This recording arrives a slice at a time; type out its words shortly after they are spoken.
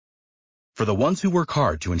For the ones who work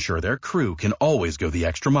hard to ensure their crew can always go the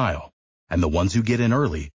extra mile, and the ones who get in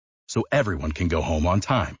early so everyone can go home on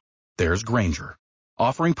time, there's Grainger,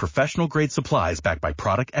 offering professional-grade supplies backed by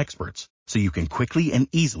product experts so you can quickly and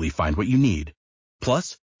easily find what you need.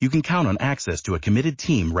 Plus, you can count on access to a committed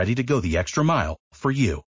team ready to go the extra mile for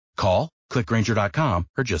you. Call, click Grainger.com,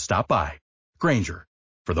 or just stop by. Grainger,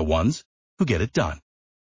 for the ones who get it done.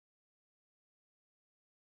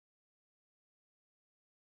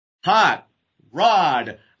 Hot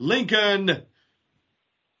Rod Lincoln.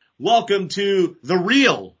 Welcome to the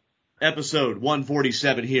real episode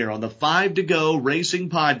 147 here on the 5 to Go Racing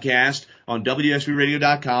Podcast on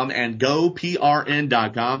WSBRadio.com and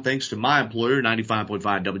GoPRN.com. Thanks to my employer, 95.5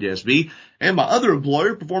 WSB, and my other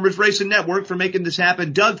employer, Performance Racing Network, for making this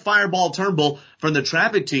happen. Doug Fireball Turnbull from the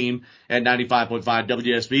traffic team at 95.5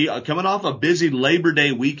 WSB. Coming off a busy Labor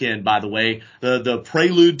Day weekend, by the way. The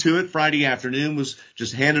prelude to it Friday afternoon was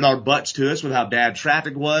just handed our butts to us with how bad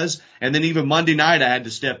traffic was. And then even Monday night I had to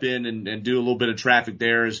step in and do a little bit of traffic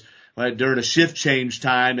there as during a shift change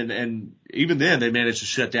time, and even then they managed to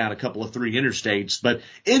shut down a couple of 3 interstates. But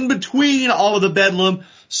in between all of the bedlam,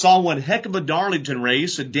 saw one heck of a Darlington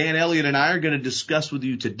race, and Dan Elliott and I are going to discuss with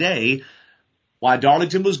you today why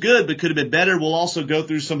Darlington was good but could have been better. We'll also go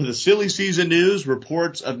through some of the silly season news,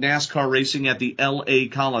 reports of NASCAR racing at the LA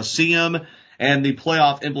Coliseum, and the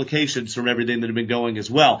playoff implications from everything that have been going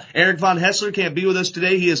as well. Eric Von Hessler can't be with us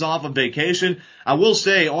today. He is off on vacation. I will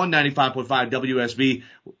say on 95.5 WSB,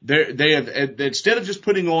 they have, instead of just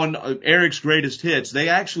putting on Eric's greatest hits, they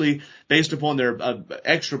actually, based upon their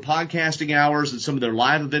extra podcasting hours and some of their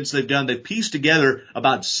live events they've done, they've pieced together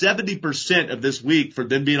about 70% of this week, for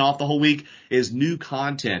them being off the whole week, is new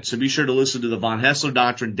content. So be sure to listen to the Von Hessler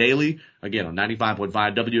Doctrine daily, again on 95.5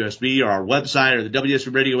 WSB or our website or the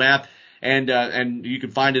WSB Radio app. And you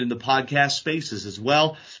can find it in the podcast spaces as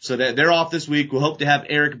well. So that they're off this week. We'll hope to have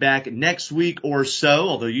Eric back next week or so,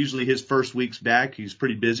 although usually his first week's back. He's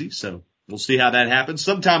pretty busy, so we'll see how that happens.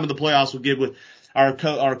 Sometime in the playoffs we'll get with our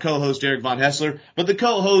co-host Eric Von Hessler. But the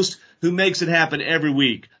co-host who makes it happen every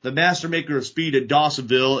week, the master maker of speed at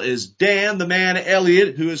Dawsonville, is Dan the Man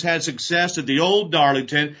Elliott, who has had success at the old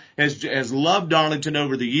Darlington, has loved Darlington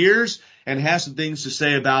over the years, and has some things to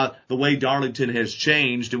say about the way Darlington has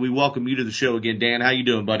changed. And we welcome you to the show again, Dan. How you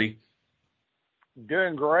doing, buddy?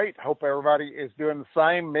 Doing great. Hope everybody is doing the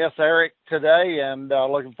same. Miss Eric today, and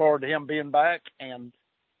looking forward to him being back. And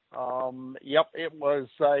yep, it was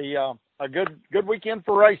a good weekend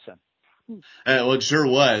for racing. Well, it sure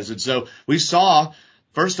was. And so we saw,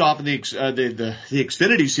 first off, in the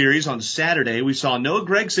Xfinity Series on Saturday, we saw Noah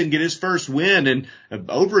Gragson get his first win in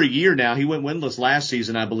over a year now. He went winless last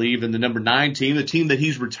season, I believe, in the number 9 team, the team that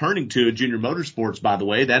he's returning to at Junior Motorsports, by the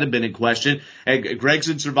way. That had been in question. And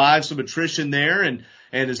Gragson survived some attrition there and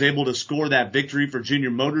is able to score that victory for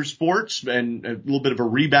Junior Motorsports, and a little bit of a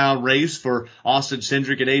rebound race for Austin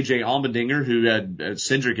Cindric and AJ Allmendinger, who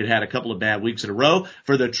Cindric had a couple of bad weeks in a row.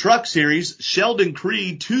 For the Truck Series, Sheldon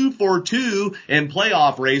Creed 2 for 2 in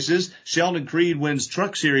playoff races. Sheldon Creed wins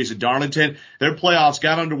Truck Series at Darlington. Their playoffs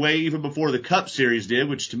got underway even before the Cup Series did,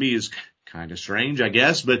 which to me is kind of strange, I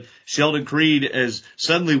guess, but Sheldon Creed has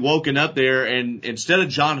suddenly woken up there, and instead of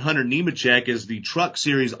John Hunter Nemechek as the Truck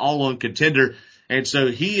Series all-on contender, and so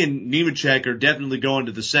he and Nemechek are definitely going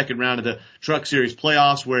to the second round of the Truck Series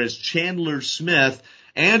playoffs, whereas Chandler Smith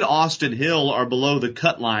and Austin Hill are below the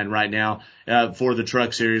cut line right now for the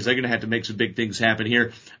Truck Series. They're going to have to make some big things happen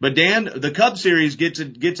here. But Dan, the Cup Series gets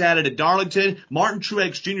at it at Darlington. Martin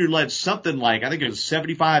Truex Jr. led something like, I think it was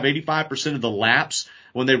 85% of the laps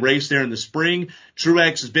when they raced there in the spring.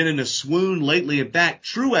 Truex has been in a swoon lately. In fact,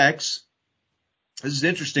 Truex, this is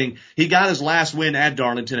interesting, he got his last win at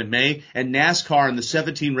Darlington in May, and NASCAR in the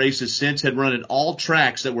 17 races since had run at all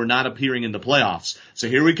tracks that were not appearing in the playoffs. So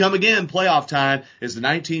here we come again, playoff time. Is the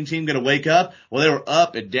 19 team going to wake up? Well, they were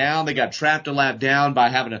up and down. They got trapped a lap down by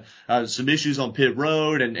having some issues on pit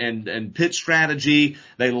road and pit strategy.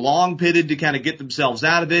 They long pitted to kind of get themselves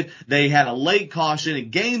out of it. They had a late caution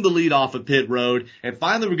and gained the lead off of pit road, and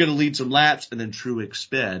finally were going to lead some laps, and then Truex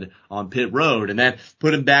sped on pit road, and that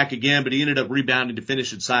put him back again, but he ended up rebounding to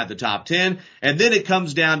finish inside the top 10. And then it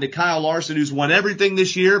comes down to Kyle Larson, who's won everything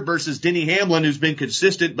this year, versus Denny Hamlin, who's been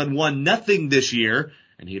consistent but won nothing this year.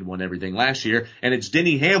 And he had won everything last year. And it's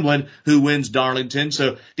Denny Hamlin who wins Darlington.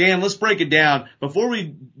 So, Dan, let's break it down. Before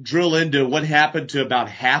we drill into what happened to about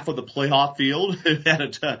half of the playoff field,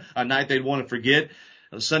 had a night they'd want to forget.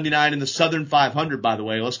 Sunday night in the Southern 500, by the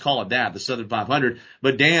way. Let's call it that, the Southern 500.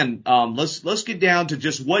 But Dan, let's get down to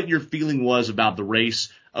just what your feeling was about the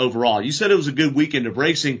race overall. You said it was a good weekend of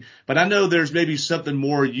racing, but I know there's maybe something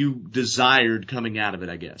more you desired coming out of it,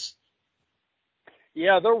 I guess.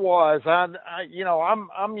 Yeah, there was.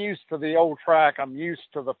 I'm used to the old track. I'm used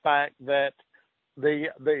to the fact that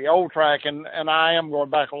the old track, and I am going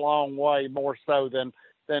back a long way, more so than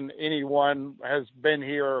anyone has been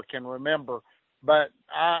here or can remember. But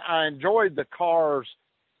I enjoyed the cars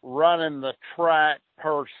running the track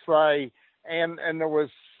per se, and there was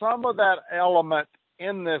some of that element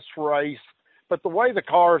in this race. But the way the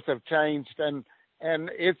cars have changed, and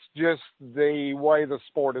it's just the way the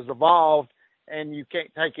sport has evolved, and you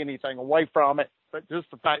can't take anything away from it. But just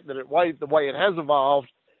the fact that the way it has evolved,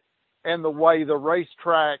 and the way the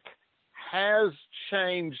racetrack has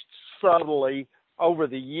changed subtly over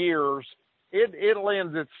the years, it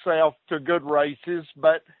lends itself to good races.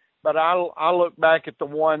 But I look back at the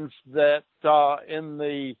ones that in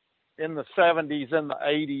the 70s and the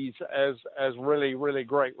 80s as really, really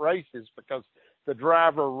great races, because the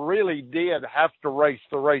driver really did have to race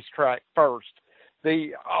the racetrack first.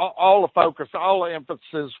 All the focus, all the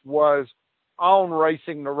emphasis was on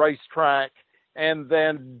racing the racetrack, and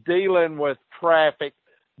then dealing with traffic,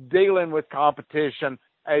 dealing with competition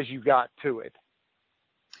as you got to it.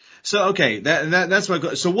 So, okay, that's my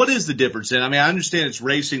question. So what is the difference then? I mean, I understand it's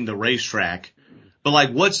racing the racetrack, but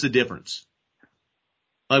like, what's the difference?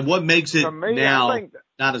 Like, what makes it now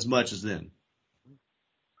not as much as then?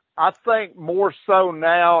 I think more so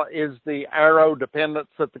now is the aero dependence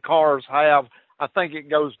that the cars have. I think it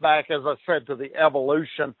goes back, as I said, to the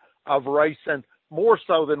evolution of racing more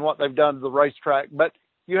so than what they've done to the racetrack. But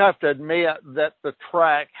you have to admit that the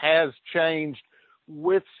track has changed,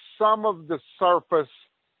 with some of the surface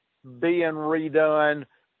being redone,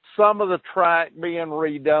 some of the track being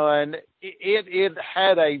redone. It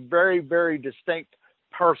had a very, very distinct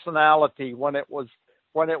personality when it was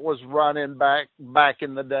running back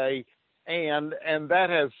in the day, and that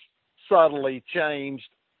has subtly changed.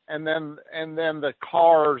 And then the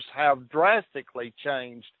cars have drastically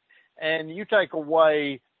changed. And you take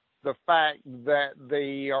away the fact that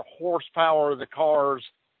the horsepower of the cars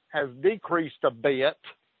has decreased a bit,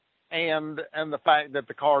 and the fact that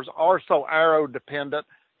the cars are so aero dependent,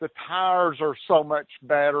 the tires are so much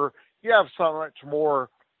better. You have so much more.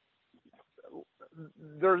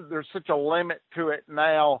 There's such a limit to it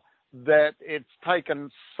now that it's taken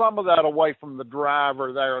some of that away from the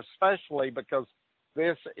driver there, especially because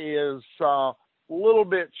this is a little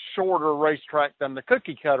bit shorter racetrack than the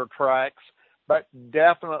cookie cutter tracks, but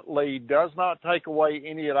definitely does not take away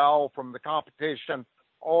any at all from the competition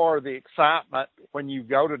or the excitement when you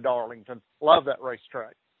go to Darlington. Love that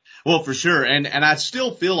racetrack. Well, for sure. And I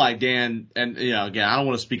still feel like, Dan, and, you know, again, I don't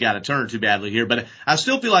want to speak out of turn too badly here, but I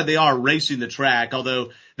still feel like they are racing the track,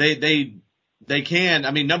 although they can.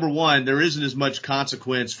 I mean, number one, there isn't as much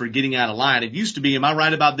consequence for getting out of line. It used to be, am I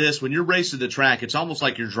right about this? When you're racing the track, it's almost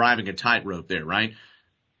like you're driving a tightrope there, right?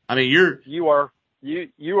 I mean, you are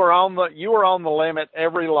on the limit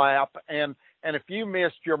every lap. And if you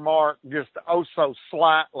missed your mark just so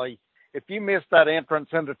slightly, if you missed that entrance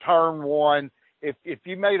into turn one, if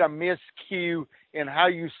you made a miscue in how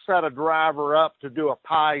you set a driver up to do a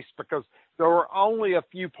pace, because there were only a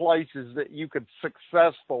few places that you could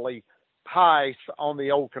successfully pace on the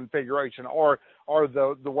old configuration or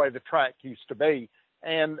the way the track used to be.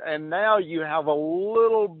 And now you have a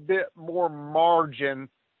little bit more margin.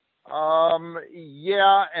 And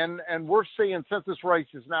we're seeing, since this race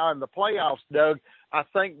is now in the playoffs, Doug, I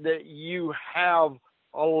think that you have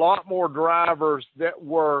a lot more drivers that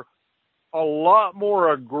were a lot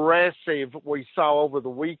more aggressive we saw over the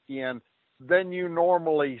weekend than you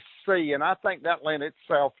normally see. And I think that lent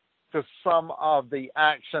itself to some of the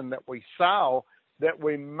action that we saw that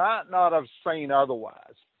we might not have seen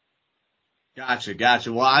otherwise.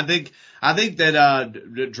 Gotcha. Well, I think that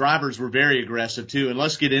the drivers were very aggressive too, and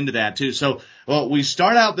let's get into that too. So, well, we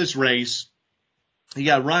start out this race. You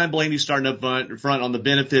got Ryan Blaney starting up front on the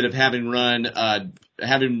benefit of having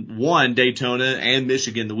won Daytona and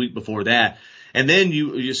Michigan the week before that. And then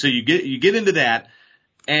you get into that,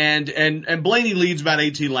 and Blaney leads about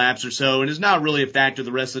 18 laps or so and is not really a factor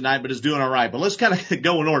the rest of the night, but is doing all right. But let's kind of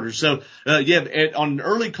go in order. So, on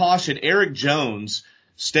early caution, Eric Jones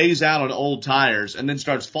stays out on old tires and then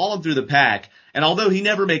starts falling through the pack. And although he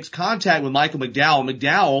never makes contact with Michael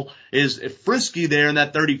McDowell is frisky there in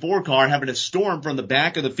that 34 car, having a storm from the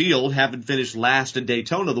back of the field, having finished last in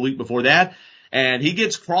Daytona the week before that. And he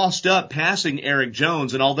gets crossed up passing Eric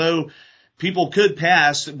Jones. And although people could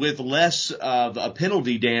pass with less of a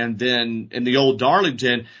penalty, Dan, than in the old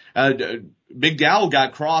Darlington, McDowell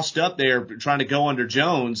got crossed up there trying to go under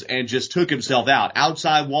Jones and just took himself out.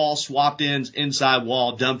 Outside wall, swapped ends, inside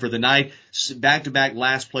wall, done for the night. Back-to-back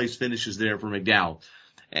last place finishes there for McDowell.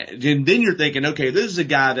 And then you're thinking, okay, this is a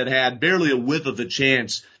guy that had barely a whiff of a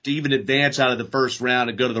chance to even advance out of the first round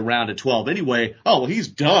and go to the round of 12 anyway. Oh, well, he's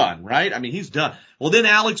done, right? I mean, he's done. Well, then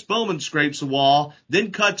Alex Bowman scrapes the wall,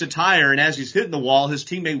 then cuts a tire, and as he's hitting the wall, his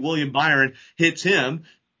teammate William Byron hits him.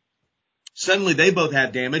 Suddenly they both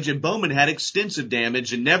have damage, and Bowman had extensive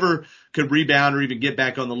damage and never could rebound or even get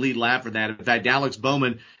back on the lead lap for that. In fact, Alex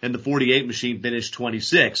Bowman and the 48 machine finished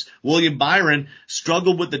 26. William Byron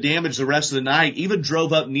struggled with the damage the rest of the night, even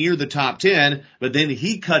drove up near the top 10, but then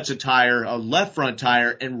he cuts a tire, a left front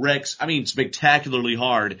tire, and wrecks, spectacularly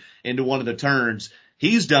hard into one of the turns.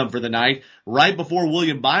 He's done for the night. Right before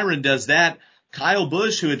William Byron does that, Kyle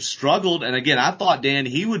Busch, who had struggled, and again, I thought, Dan,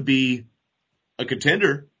 he would be a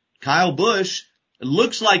contender. Kyle Busch, it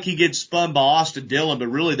looks like he gets spun by Austin Dillon, but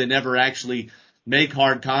really they never actually make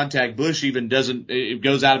hard contact. Busch even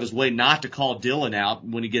goes out of his way not to call Dillon out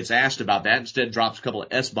when he gets asked about that. Instead drops a couple of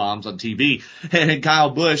S-bombs on TV. And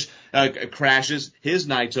Kyle Busch crashes. His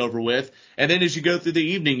night's over with. And then as you go through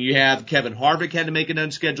the evening, you have Kevin Harvick had to make an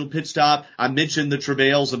unscheduled pit stop. I mentioned the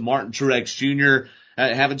travails of Martin Truex Jr.,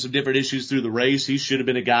 having some different issues through the race. He should have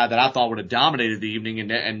been a guy that I thought would have dominated the evening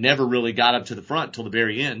and never really got up to the front till the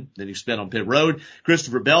very end. Then he spent on pit road.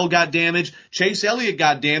 Christopher Bell got damaged. Chase Elliott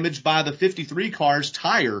got damaged by the 53 car's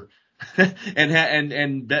tire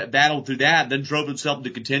and battled through that, then drove himself into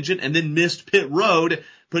contention and then missed pit road,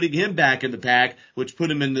 putting him back in the pack, which put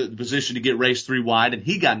him in the position to get race 3 wide, and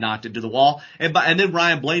he got knocked into the wall. And then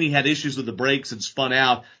Ryan Blaney had issues with the brakes and spun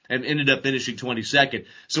out and ended up finishing 22nd.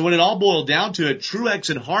 So when it all boiled down to it, Truex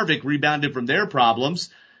and Harvick rebounded from their problems,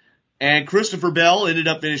 and Christopher Bell ended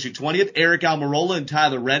up finishing 20th. Eric Almirola and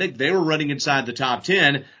Tyler Reddick, they were running inside the top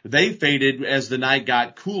 10. They faded as the night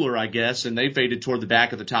got cooler, I guess, and they faded toward the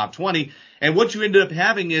back of the top 20. And what you ended up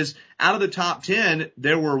having is, out of the top 10,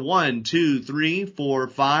 there were 7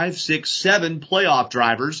 playoff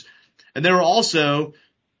drivers. And there were also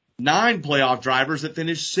 9 playoff drivers that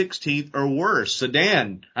finished 16th or worse. So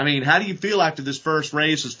Dan, how do you feel after this first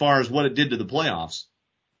race as far as what it did to the playoffs?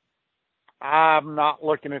 I'm not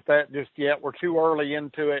looking at that just yet. We're too early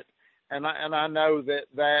into it. And I know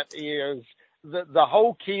that is the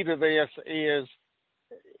whole key to this is,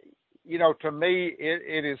 to me,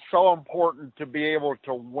 it is so important to be able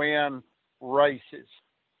to win races.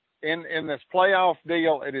 In this playoff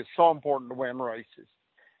deal, it is so important to win races.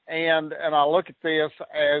 And I look at this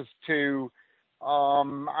as to,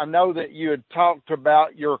 I know that you had talked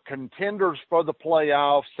about your contenders for the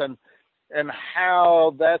playoffs and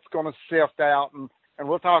how that's going to sift out, and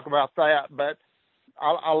we'll talk about that. But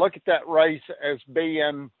I look at that race as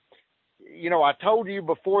being, I told you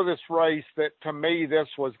before this race that to me this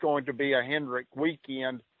was going to be a Hendrick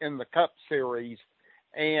weekend in the Cup Series,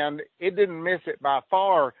 and it didn't miss it by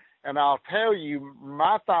far. And I'll tell you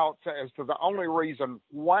my thoughts as to the only reason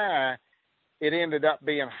why it ended up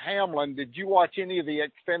being Hamlin. Did you watch any of the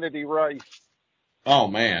Xfinity race? Oh,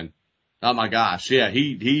 man. Oh, my gosh. Yeah,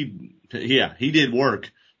 he did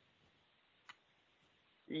work.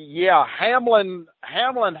 Yeah, Hamlin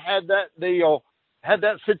had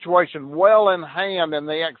that situation well in hand in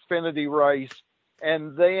the Xfinity race.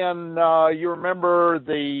 And then, you remember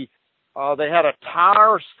they had a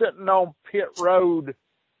tire sitting on pit road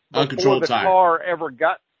before the tire. Car ever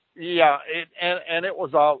got, and it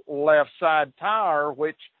was a left side tire,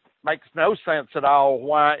 which makes no sense at all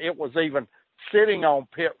why it was even sitting on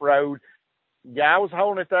pit road. Guy was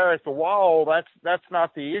holding it there at the wall. That's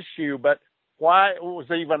not the issue, but why it was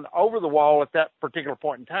even over the wall at that particular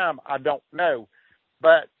point in time, I don't know.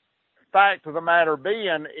 But fact of the matter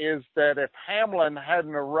being is that if Hamlin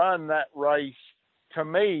hadn't run that race, to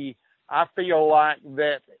me, I feel like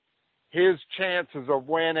that his chances of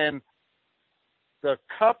winning the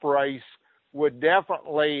Cup race would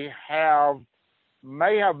definitely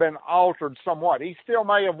may have been altered somewhat. He still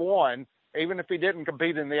may have won, even if he didn't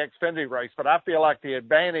compete in the Xfinity race. But I feel like the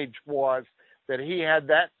advantage was that he had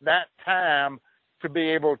that time to be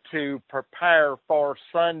able to prepare for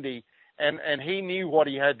Sunday, and he knew what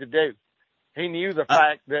he had to do. He knew the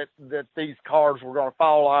fact that these cars were going to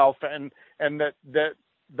fall off, and that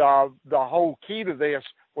the whole key to this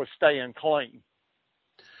was staying clean.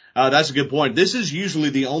 That's a good point. This is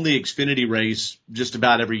usually the only Xfinity race just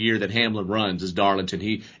about every year that Hamlin runs is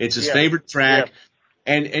Darlington. It's his favorite track.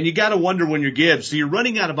 Yeah. And you got to wonder when you're Gibbs. So you're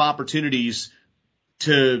running out of opportunities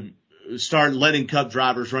to start letting Cup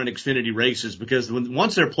drivers run Xfinity races because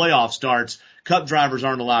once their playoff starts, Cup drivers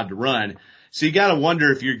aren't allowed to run. So you got to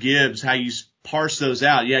wonder if you're Gibbs, how you parse those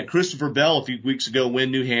out. You had Christopher Bell a few weeks ago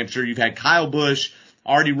win New Hampshire. You've had Kyle Busch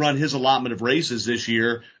already run his allotment of races this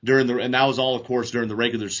year and that was all, of course, during the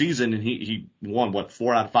regular season. And he won,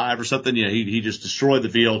 4 out of 5 or something? Yeah, he just destroyed the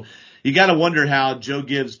field. You got to wonder how Joe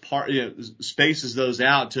Gibbs spaces those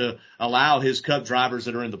out to allow his Cup drivers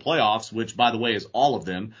that are in the playoffs, which, by the way, is all of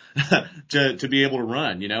them, to be able to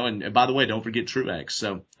run, and by the way, don't forget Truex.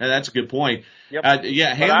 So that's a good point. Yep.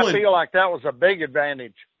 Yeah, but Hamlin. I feel like that was a big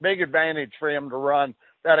advantage for him to run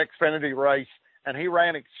that Xfinity race, and he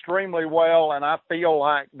ran extremely well, and I feel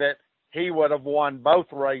like that he would have won both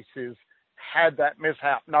races had that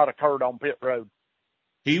mishap not occurred on pit road.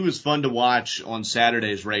 He was fun to watch on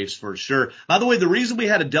Saturday's race for sure. By the way, the reason we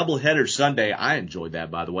had a doubleheader Sunday, I enjoyed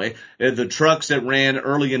that, by the way. The trucks that ran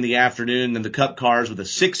early in the afternoon and the Cup cars with a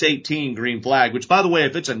 6:18 green flag, which, by the way,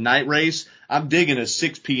 if it's a night race, I'm digging a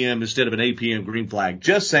 6 p.m. instead of an 8 p.m. green flag.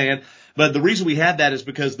 Just saying. But the reason we had that is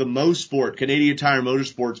because the Mosport, Canadian Tire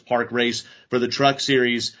Motorsports Park race for the Truck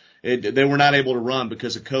Series, they were not able to run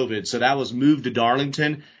because of COVID. So that was moved to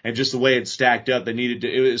Darlington, and just the way it stacked up, they needed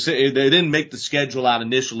to, they didn't make the schedule out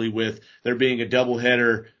initially with there being a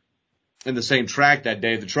doubleheader in the same track that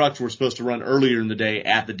day. The trucks were supposed to run earlier in the day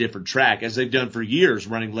at the different track, as they've done for years,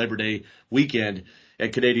 running Labor Day weekend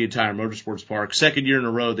at Canadian Tire Motorsports Park. Second year in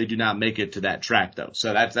a row, they do not make it to that track though.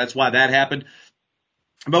 So that's why that happened.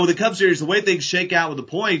 But with the Cup Series, the way things shake out with the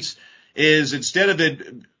points is instead of it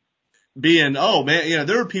being, oh man,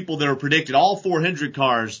 there are people that are predicted all 400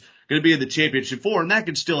 cars going to be in the championship 4, and that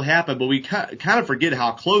could still happen, but we kind of forget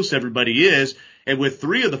how close everybody is. And with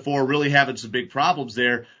 3 of the 4 really having some big problems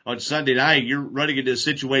there on Sunday night, you're running into a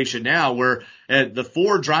situation now where the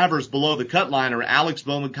 4 drivers below the cut line are Alex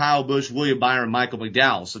Bowman, Kyle Busch, William Byron, Michael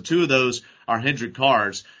McDowell. So 2 of those are Hendrick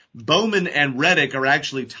cars. Bowman and Reddick are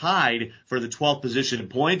actually tied for the 12th position in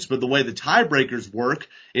points, but the way the tiebreakers work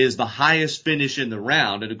is the highest finish in the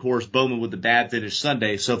round. And of course, Bowman with the bad finish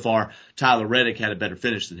Sunday, so far, Tyler Reddick had a better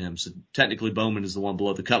finish than him. So technically Bowman is the one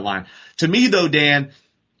below the cut line. To me though, Dan,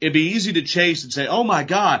 it'd be easy to chase and say, oh my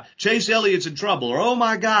God, Chase Elliott's in trouble, or oh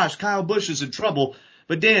my gosh, Kyle Busch is in trouble.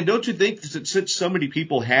 But Dan, don't you think that since so many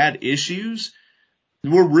people had issues,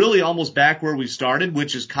 we're really almost back where we started,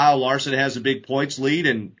 which is Kyle Larson has a big points lead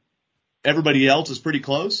and everybody else is pretty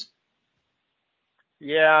close?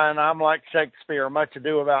 Yeah, and I'm like Shakespeare, much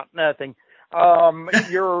ado about nothing.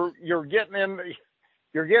 You're getting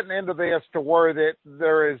into this to where that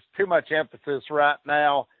there is too much emphasis right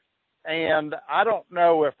now, and I don't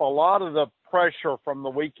know if a lot of the pressure from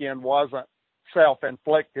the weekend wasn't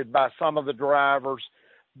self-inflicted by some of the drivers,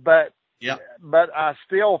 but I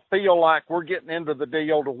still feel like we're getting into the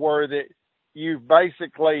deal to where that you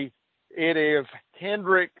basically, it is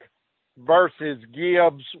Hendrick versus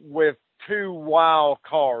Gibbs with 2 wild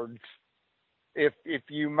cards, if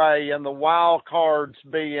you may, and the wild cards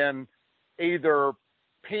being either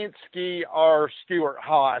Penske or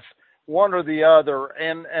Stewart-Haas, one or the other,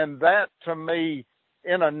 and that to me,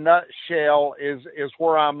 in a nutshell, is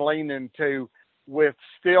where I'm leaning to, with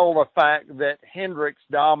still the fact that Hendrick's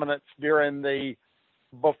dominance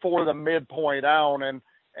before the midpoint on,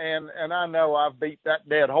 and I know I've beat that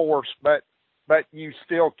dead horse, but you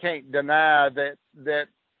still can't deny that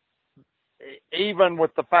even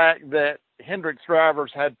with the fact that Hendrick's drivers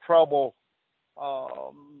had trouble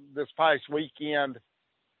this past weekend,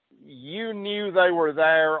 you knew they were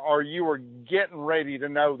there, or you were getting ready to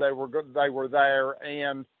know they were there,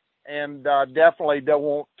 and definitely don't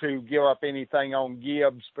want to give up anything on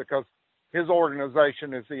Gibbs, because his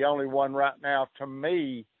organization is the only one right now to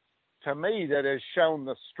me that has shown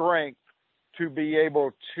the strength to be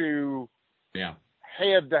able to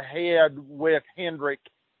head to head with Hendrick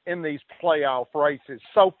in these playoff races.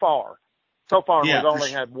 So far we've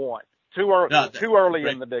only had one. Too early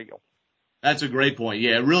in the deal. That's a great point.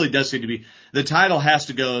 Yeah, it really does seem to be. The title has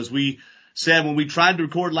to go, as we said when we tried to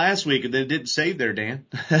record last week, and then it didn't save there, Dan.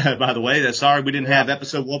 By the way, sorry we didn't have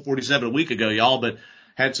episode 147 a week ago, y'all, but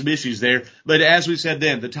had some issues there. But as we said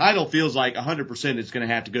then, the title feels like 100% it's going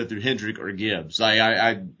to have to go through Hendrick or Gibbs.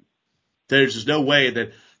 There's just no way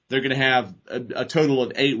that they're going to have a total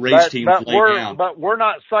of 8 race teams laid down. But we're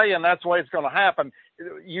not saying that's the way it's going to happen.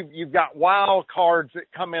 You've got wild cards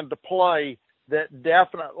that come into play that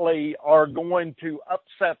definitely are going to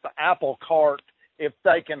upset the apple cart if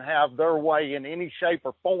they can have their way in any shape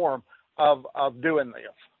or form of doing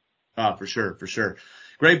this. For sure.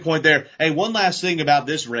 Great point there. Hey, one last thing about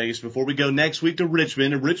this race before we go next week to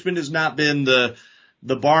Richmond. And Richmond has not been the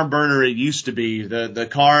barn burner it used to be. The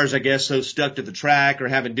cars, I guess, so stuck to the track or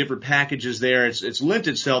having different packages there. It's lent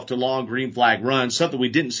itself to long green flag runs, something we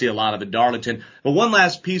didn't see a lot of at Darlington. But one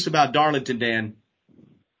last piece about Darlington, Dan.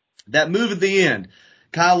 That move at the end,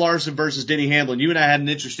 Kyle Larson versus Denny Hamlin. You and I had an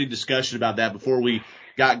interesting discussion about that before we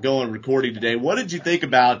got going recording today. What did you think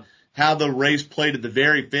about how the race played at the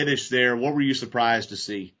very finish there? What were you surprised to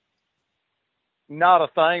see? Not a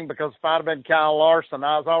thing, because if I'd have been Kyle Larson,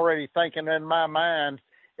 I was already thinking in my mind,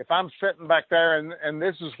 if I'm sitting back there, and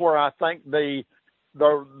this is where I think the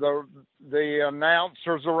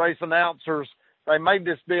announcers, the race announcers, they made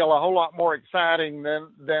this deal a whole lot more exciting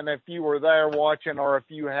than if you were there watching, or if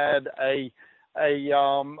you had a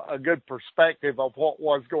good perspective of what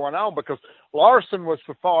was going on, because Larson was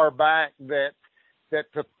so far back that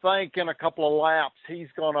to think in a couple of laps he's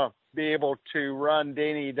going to be able to run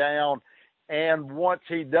Denny down. And once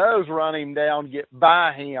he does run him down, get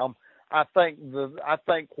by him, I think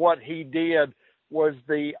what he did was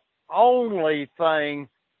the only thing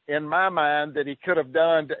in my mind that he could have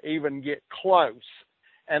done to even get close.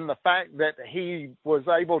 And the fact that he was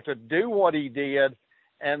able to do what he did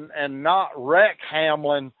and not wreck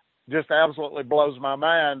Hamlin just absolutely blows my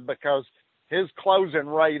mind, because his closing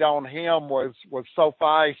rate on him was so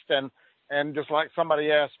fast. And just like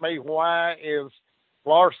somebody asked me, why is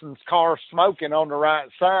Larson's car smoking on the right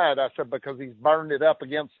side? I said, because he's burned it up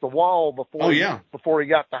against the wall before he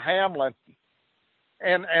got to Hamlin.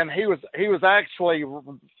 And he was actually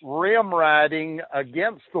rim riding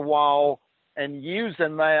against the wall and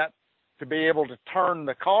using that to be able to turn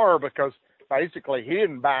the car, because basically he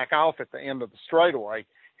didn't back off at the end of the straightaway.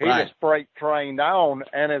 He just freight trained on,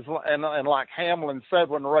 and like Hamlin said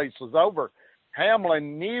when the race was over,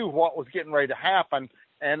 Hamlin knew what was getting ready to happen,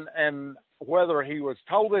 and whether he was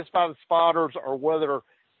told this by the spotters or whether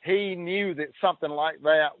he knew that something like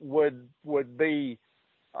that would be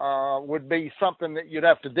something that you'd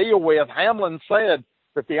have to deal with. Hamlin said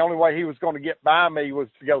that the only way he was going to get by me was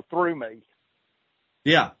to go through me.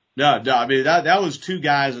 Yeah. No, I mean, that was two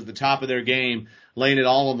guys at the top of their game, laying it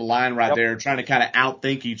all on the line right there, trying to kind of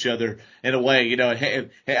outthink each other in a way. You know,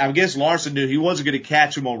 I guess Larson knew he wasn't going to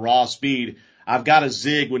catch him on raw speed. I've got to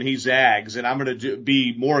zig when he zags, and I'm going to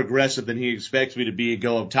be more aggressive than he expects me to be and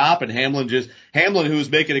go up top. And Hamlin, who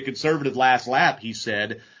was making a conservative last lap, he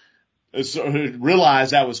said,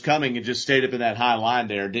 realized that was coming and just stayed up in that high line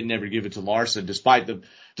there. Didn't ever give it to Larson, despite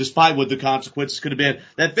what the consequences could have been.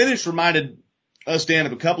 That finish reminded us, Dan,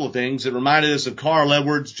 of a couple of things. It reminded us of Carl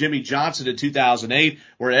Edwards, Jimmy Johnson in 2008,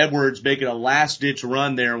 where Edwards making a last-ditch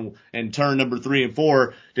run there and turn number 3 and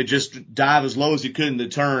 4 to just dive as low as he could in the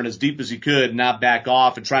turn, as deep as he could, not back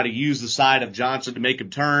off, and try to use the side of Johnson to make him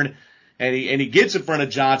turn. And he gets in front of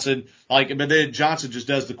Johnson, but then Johnson just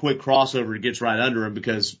does the quick crossover and gets right under him,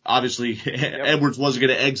 because obviously Edwards wasn't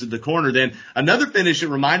going to exit the corner. Then another finish it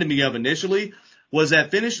reminded me of initially was that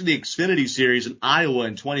finish in the Xfinity Series in Iowa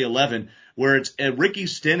in 2011, where it's Ricky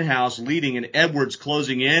Stenhouse leading and Edwards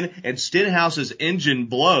closing in, and Stenhouse's engine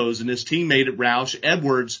blows, and his teammate at Roush,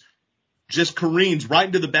 Edwards, just careens right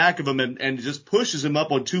into the back of him and just pushes him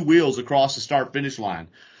up on two wheels across the start-finish line.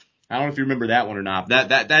 I don't know if you remember that one or not.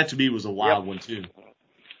 That to me was a wild one too.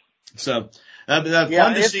 So, fun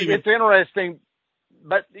to see. It's interesting,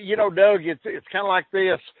 but you know, Doug, it's kind of like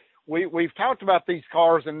this. We've talked about these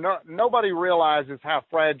cars, and nobody realizes how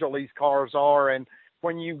fragile these cars are. And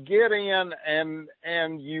when you get in and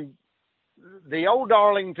the old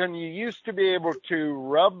Darlington, you used to be able to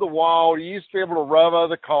rub the wall. You used to be able to rub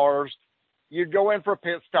other cars. You'd go in for a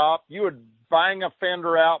pit stop. You would bang a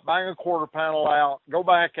fender out, bang a quarter panel out, go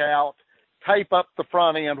back out, tape up the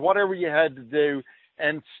front end, whatever you had to do,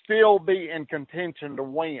 and still be in contention to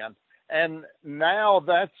win. And now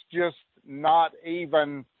that's just not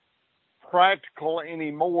even practical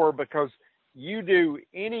anymore, because you do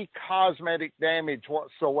any cosmetic damage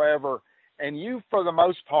whatsoever, and you, for the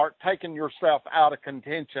most part, taken yourself out of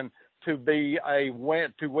contention to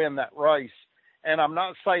win that race. And I'm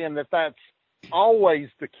not saying that that's always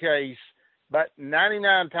the case, but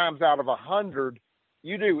 99 times out of 100,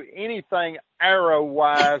 you do anything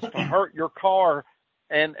arrow-wise to hurt your car,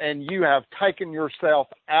 and you have taken yourself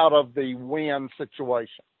out of the win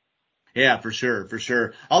situation. Yeah, for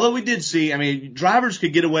sure. Although we did see, I mean, drivers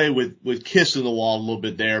could get away with kissing the wall a little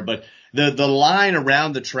bit there, but the line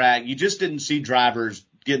around the track, you just didn't see drivers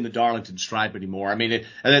getting the Darlington stripe anymore. I mean,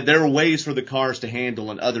 there were ways for the cars to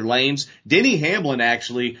handle in other lanes. Denny Hamlin,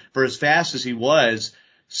 actually, for as fast as he was,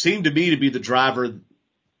 seemed to me to be the driver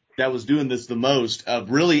that was doing this the most,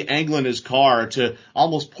 of really angling his car to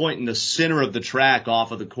almost pointing the center of the track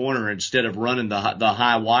off of the corner instead of running the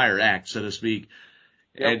high wire act, so to speak.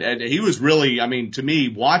 Yep. And he was really, I mean, to me,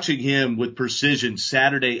 watching him with precision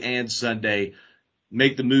Saturday and Sunday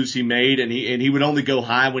make the moves he made, and he would only go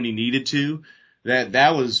high when he needed to.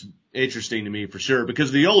 That was interesting to me for sure,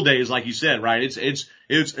 because the old days, like you said, right?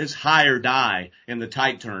 It's high or die in the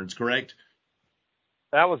tight turns, correct?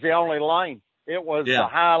 That was the only lane. It was Yeah. the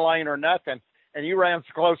high lane or nothing. And you ran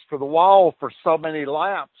so close to the wall for so many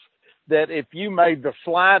laps that if you made the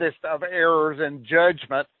slightest of errors in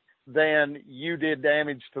judgment, then you did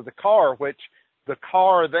damage to the car, which the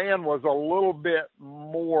car then was a little bit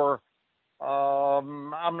more,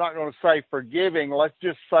 I'm not going to say forgiving. Let's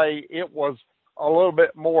just say it was a little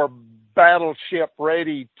bit more battleship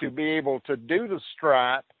ready to be able to do the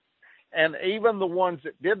stripe. And even the ones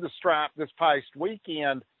that did the stripe this past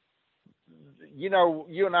weekend, you know,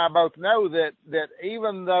 you and I both know that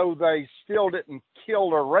even though they still didn't kill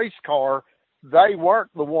their race car, they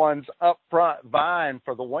weren't the ones up front vying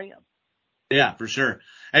for the win. Yeah, for sure.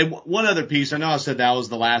 Hey, one other piece. I know I said that was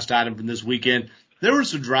the last item from this weekend. There were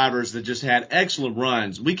some drivers that just had excellent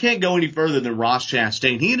runs. We can't go any further than Ross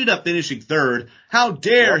Chastain. He ended up finishing third. How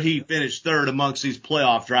dare he finish third amongst these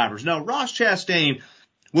playoff drivers? No, Ross Chastain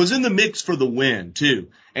was in the mix for the win, too.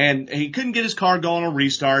 And he couldn't get his car going on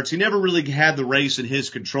restarts. He never really had the race in his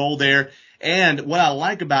control there. And what I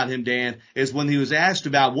like about him, Dan, is when he was asked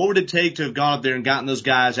about what would it take to have gone up there and gotten those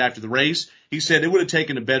guys after the race, he said it would have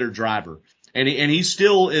taken a better driver. And he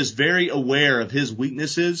still is very aware of his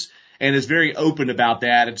weaknesses and is very open about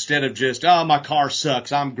that instead of just, oh, my car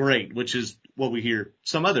sucks, I'm great, which is what we hear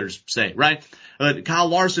some others say, right? Kyle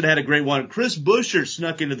Larson had a great one. Chris Buescher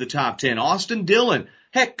snuck into the top 10. Austin Dillon.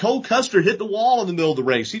 Heck, Cole Custer hit the wall in the middle of the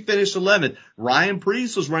race. He finished 11th. Ryan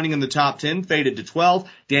Preece was running in the top 10, faded to 12th.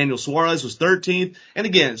 Daniel Suarez was 13th. And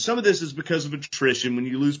again, some of this is because of attrition. When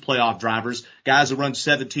you lose playoff drivers, guys that run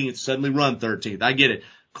 17th suddenly run 13th. I get it.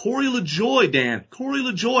 Corey LaJoie, Dan. Corey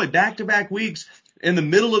LaJoie, back-to-back weeks in the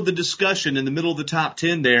middle of the discussion, in the middle of the top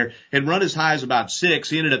 10 there, had run as high as about 6.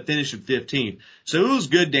 He ended up finishing 15th. So it was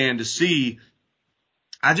good, Dan, to see.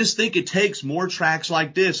 I just think it takes more tracks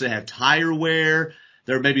like this that have tire wear.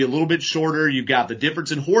 They're maybe a little bit shorter. You've got the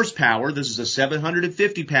difference in horsepower. This is a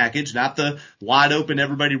 750 package, not the wide open,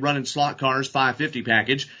 everybody running slot cars 550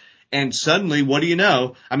 package. And suddenly, what do you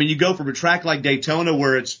know? I mean, you go from a track like Daytona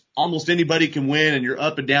where it's almost anybody can win and you're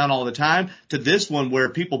up and down all the time to this one where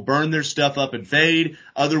people burn their stuff up and fade.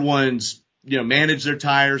 Other ones, you know, manage their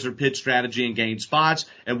tires or pit strategy and gain spots.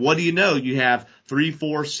 And what do you know? You have 3,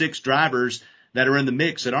 4, 6 drivers that are in the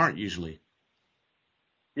mix that aren't usually.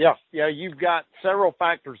 Yeah, you've got several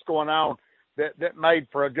factors going on that made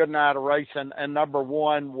for a good night of racing. And number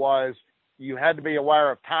one was you had to be aware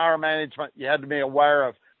of tire management. You had to be aware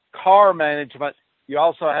of car management. You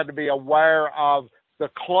also had to be aware of the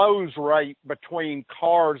close rate between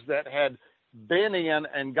cars that had been in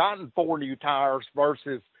and gotten 4 new tires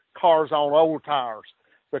versus cars on old tires.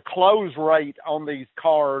 The close rate on these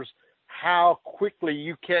cars, how quickly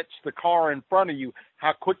you catch the car in front of you,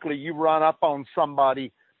 how quickly you run up on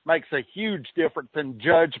somebody, makes a huge difference in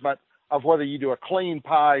judgment of whether you do a clean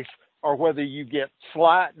pace or whether you get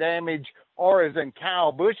slight damage or, as in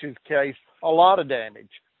Kyle Busch's case, a lot of damage.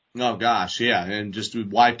 Oh gosh, yeah, and just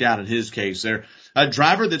wiped out in his case there. A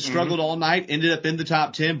driver that struggled all night ended up in the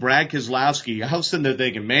top 10, Brad Keselowski. I was sitting there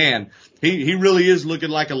thinking, man, he really is looking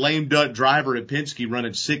like a lame duck driver at Penske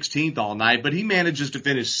running 16th all night, but he manages to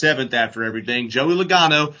finish 7th after everything. Joey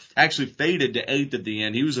Logano actually faded to 8th at the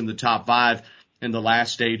end. He was in the top 5 in the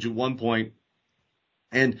last stage at one point.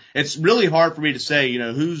 And it's really hard for me to say, you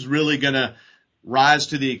know, who's really going to rise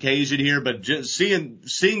to the occasion here, but just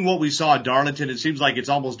seeing what we saw at Darlington, it seems like it's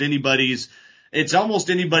almost anybody's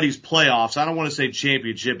playoffs. I don't want to say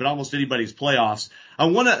championship, but almost anybody's playoffs. I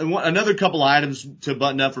want another couple items to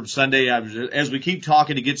button up from Sunday as we keep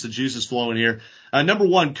talking to get the juices flowing here. Number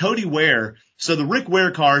one, Cody Ware. So the Rick Ware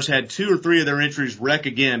cars had 2 or 3 of their entries wreck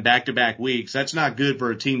again back-to-back weeks. That's not good for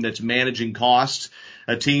a team that's managing costs,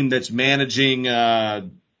 a team that's managing,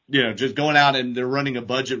 just going out and they're running a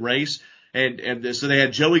budget race. And so they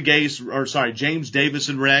had James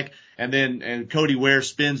Davison wreck, and Cody Ware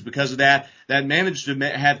spins because of that. That managed to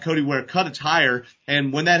have Cody Ware cut a tire.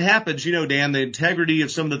 And when that happens, you know, Dan, the integrity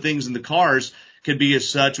of some of the things in the cars can be as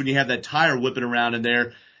such when you have that tire whipping around in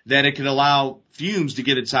there that it can allow fumes to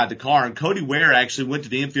get inside the car. And Cody Ware actually went to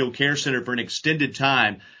the infield care center for an extended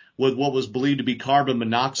time with what was believed to be carbon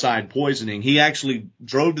monoxide poisoning. He actually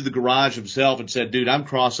drove to the garage himself and said, dude, I'm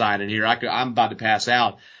cross-eyed in here. I'm about to pass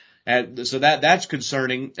out. So that's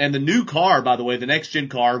concerning. And the new car, by the way, the next gen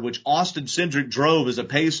car, which Austin Cindric drove as a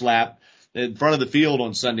pace lap in front of the field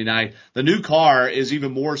on Sunday night, the new car is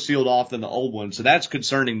even more sealed off than the old one. So that's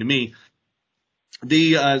concerning to me.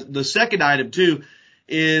 The second item too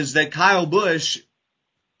is that Kyle Busch,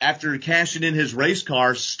 after cashing in his race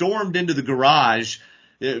car, stormed into the garage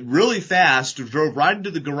really fast, drove right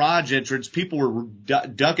into the garage entrance. People were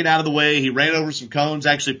ducking out of the way. He ran over some cones,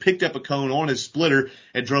 actually picked up a cone on his splitter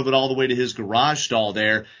and drove it all the way to his garage stall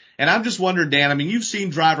there. And I'm just wondering, Dan, I mean, you've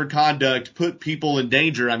seen driver conduct put people in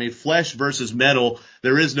danger. I mean, flesh versus metal,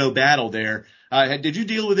 there is no battle there. Did you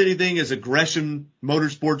deal with anything as a Gresham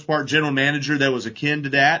Motorsports Park general manager that was akin to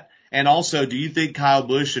that? And also, do you think Kyle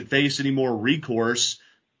Busch should face any more recourse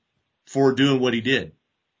for doing what he did?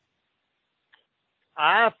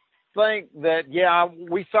 I think that, yeah,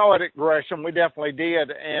 we saw it at Gresham. We definitely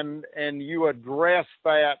did. And you addressed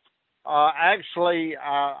that. Actually,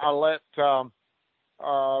 I let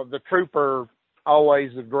the trooper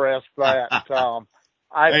always address that.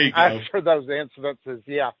 After those incidences,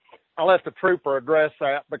 yeah, I let the trooper address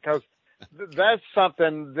that, because that's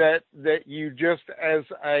something that you just, as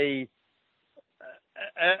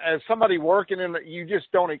somebody working in it, you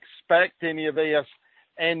just don't expect any of this.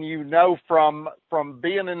 And you know, from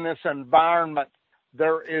being in this environment,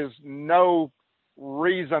 there is no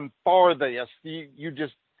reason for this. You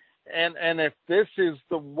just, and if this is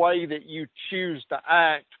the way that you choose to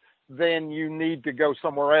act, then you need to go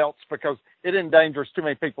somewhere else, because it endangers too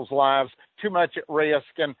many people's lives, too much at risk.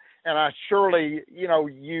 And I surely, you know,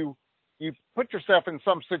 you put yourself in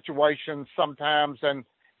some situations sometimes, and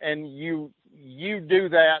you do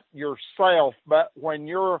that yourself. But when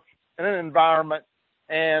you're in an environment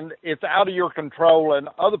and it's out of your control and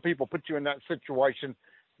other people put you in that situation,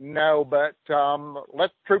 no, but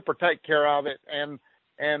let the trooper take care of it.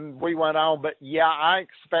 And we went on. But yeah, I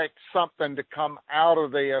expect something to come out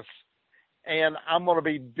of this, and I'm going to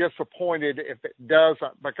be disappointed if it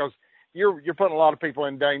doesn't, because you're putting a lot of people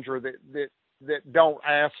in danger that don't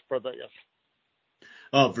ask for this.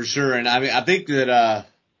 Oh, for sure. And I mean, I think that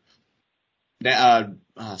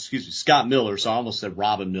Scott Miller. So I almost said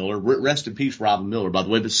Robin Miller. Rest in peace, Robin Miller, by the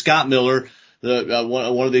way. But Scott Miller,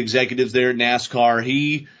 one of the executives there at NASCAR,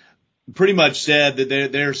 he pretty much said that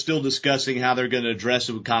they're still discussing how they're going to address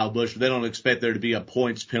it with Kyle Busch, but they don't expect there to be a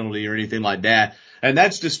points penalty or anything like that. And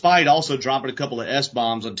that's despite also dropping a couple of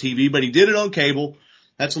S-bombs on TV, but he did it on cable.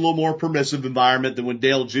 That's a little more permissive environment than when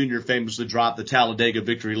Dale Jr. famously dropped the Talladega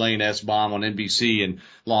Victory Lane S-bomb on NBC and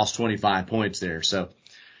lost 25 points there. So,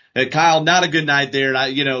 Kyle, not a good night there.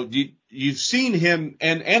 And you've seen him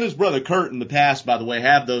and his brother Kurt in the past, by the way,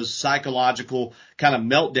 have those psychological kind of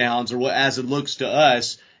meltdowns, or what, as it looks to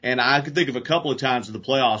us. And I could think of a couple of times in the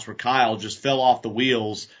playoffs where Kyle just fell off the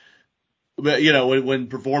wheels, but when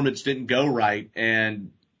performance didn't go right,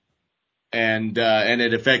 and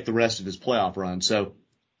it affected the rest of his playoff run. So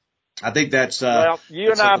I think that's well,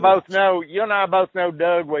 you and I both know,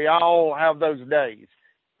 Doug, we all have those days.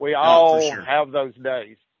 We all have those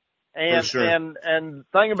days. And and the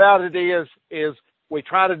thing about it is we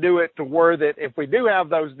try to do it to where that if we do have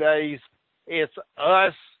those days, it's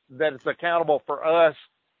us that is accountable for us,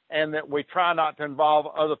 and that we try not to involve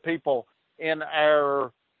other people in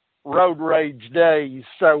our road rage days.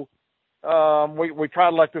 So we try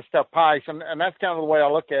to let this stuff pass, and that's kind of the way I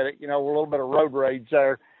look at it. A little bit of road rage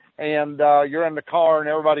there, and you're in the car and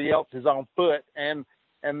everybody else is on foot, and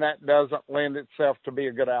that doesn't lend itself to be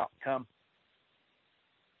a good outcome.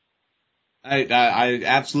 I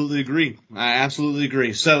absolutely agree.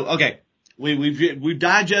 So, okay. We've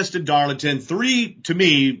digested Darlington. 3, to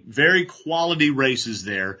me, very quality races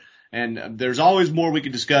there. And there's always more we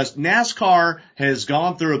could discuss. NASCAR has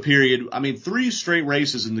gone through a period, 3 straight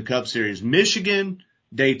races in the Cup Series. Michigan,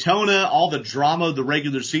 Daytona, all the drama of the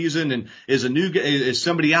regular season, and is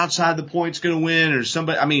somebody outside the points going to win, or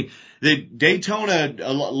somebody, the Daytona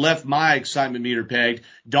left my excitement meter pegged.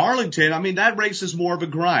 Darlington, that race is more of a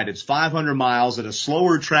grind. It's 500 miles at a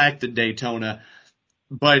slower track than Daytona,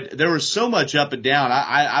 but there was so much up and down.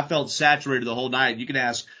 I felt saturated the whole night. You can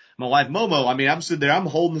ask my wife Momo. I'm sitting there, I'm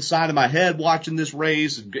holding the side of my head watching this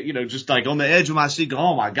race, and, just like on the edge of my seat, going,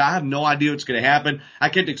 oh my God, I have no idea what's going to happen. I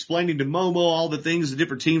kept explaining to Momo all the things the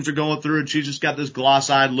different teams are going through, and she just got this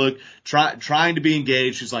gloss-eyed look, trying to be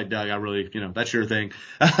engaged. She's like, Doug, I really, that's your thing.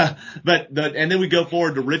 and then we go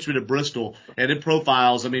forward to Richmond and Bristol, and it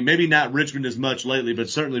profiles, maybe not Richmond as much lately, but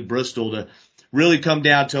certainly Bristol to really come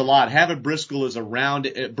down to a lot. Having Bristol as a round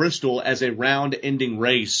ending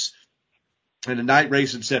race, and a night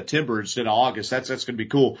race in September instead of August. That's going to be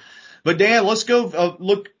cool. But Dan, let's go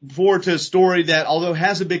look forward to a story that, although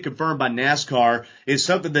hasn't been confirmed by NASCAR, is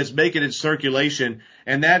something that's making its circulation,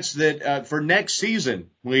 and that's that for next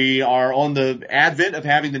season we are on the advent of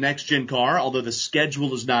having the next gen car. Although the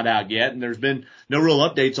schedule is not out yet, and there's been no real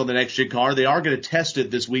updates on the next gen car. They are going to test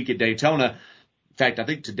it this week at Daytona. In fact, I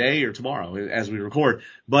think today or tomorrow as we record.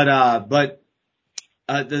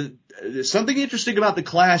 Something interesting about the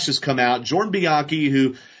Clash has come out. Jordan Bianchi,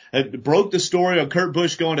 who broke the story on Kurt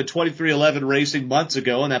Busch going to 23XI Racing months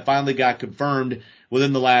ago, and that finally got confirmed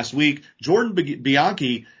within the last week. Jordan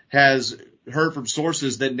Bianchi has heard from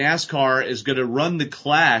sources that NASCAR is going to run the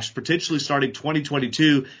Clash, potentially starting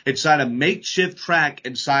 2022, inside a makeshift track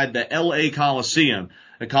inside the LA Coliseum.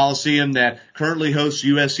 A Coliseum that currently hosts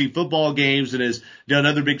USC football games and has done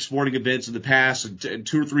other big sporting events in the past, and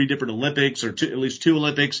 2 or 3 different Olympics, or at least 2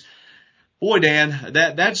 Olympics. Boy, Dan,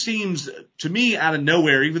 that seems to me out of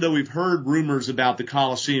nowhere, even though we've heard rumors about the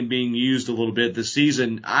Coliseum being used a little bit this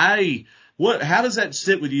season. How does that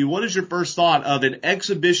sit with you? What is your first thought of an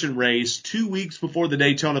exhibition race 2 weeks before the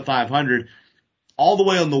Daytona 500, all the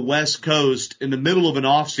way on the West Coast in the middle of an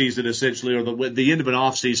off season, essentially, or the end of an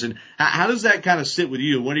off season? How does that kind of sit with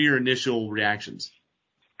you? What are your initial reactions?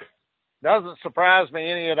 Doesn't surprise me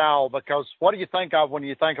any at all, because what do you think of when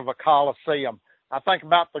you think of a Coliseum? I think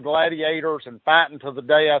about the gladiators and fighting to the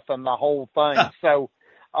death and the whole thing. So,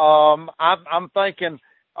 I'm thinking,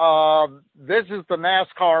 this is the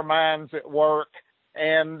NASCAR minds at work,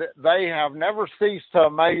 and they have never ceased to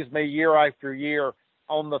amaze me year after year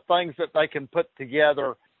on the things that they can put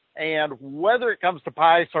together. And whether it comes to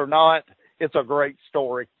pass or not, it's a great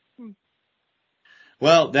story.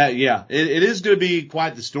 Well, it is going to be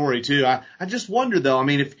quite the story too. I just wonder though, I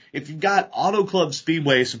mean, if you've got Auto Club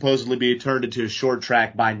Speedway supposedly being turned into a short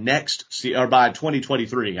track by by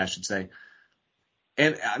 2023, I should say.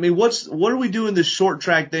 And I mean, what are we doing this short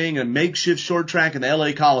track thing, a makeshift short track in the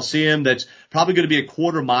LA Coliseum that's probably going to be a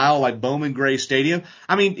quarter mile like Bowman Gray Stadium?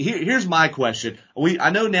 I mean, here's my question. I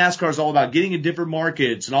know NASCAR is all about getting in different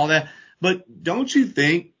markets and all that, but don't you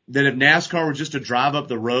think that if NASCAR were just to drive up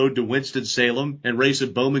the road to Winston-Salem and race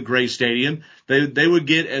at Bowman Gray Stadium, they would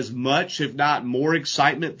get as much, if not more,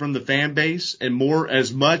 excitement from the fan base and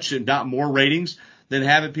as much, if not more, ratings than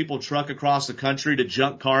having people truck across the country to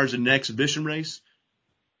junk cars in an exhibition race?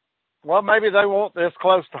 Well, maybe they want this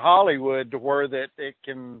close to Hollywood to where that it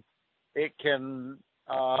can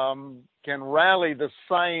rally the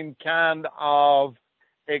same kind of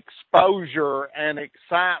exposure and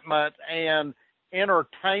excitement and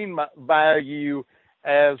entertainment value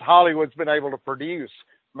as Hollywood's been able to produce.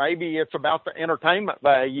 Maybe it's about the entertainment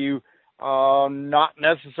value, not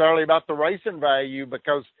necessarily about the racing value,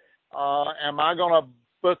 because am I going to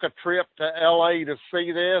book a trip to LA to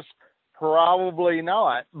see this? Probably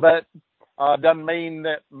not, but doesn't mean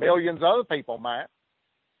that millions of other people might.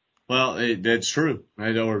 Well, that's true.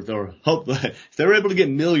 Or hope if they're able to get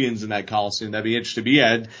millions in that Coliseum, that'd be interesting. But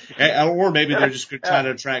yeah, or maybe they're just trying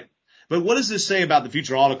to attract. But what does this say about the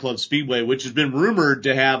future Auto Club Speedway, which has been rumored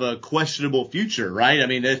to have a questionable future, right? I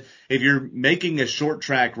mean, if you're making a short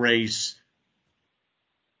track race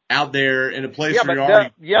out there in a place where you're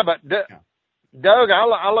already. Doug,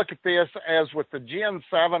 I look at this as with the Gen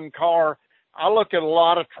 7 car. I look at a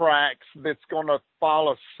lot of tracks that's going to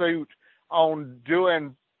follow suit on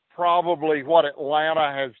doing probably what Atlanta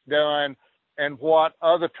has done and what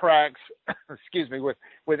other tracks,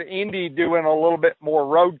 with Indy doing a little bit more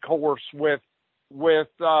road course with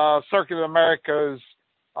Circuit of Americas.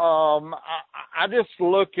 I just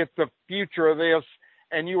look at the future of this,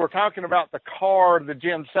 and you were talking about the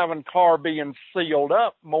Gen 7 car being sealed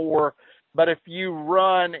up more. But if you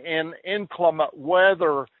run in inclement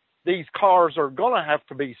weather, these cars are going to have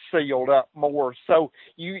to be sealed up more. So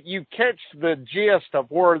you catch the gist of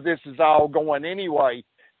where this is all going anyway.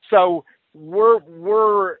 So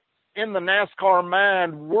we're in the NASCAR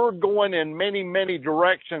mind, we're going in many, many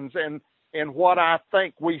directions in what I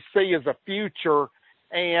think we see as a future.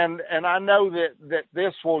 And I know that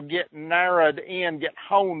this will get narrowed in, get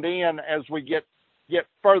honed in as we get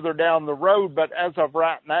further down the road. But as of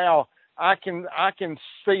right now, I can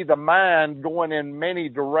see the mind going in many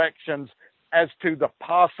directions as to the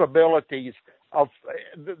possibilities of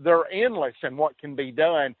they're endless in what can be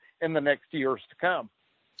done in the next years to come.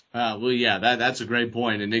 Well, yeah, that's a great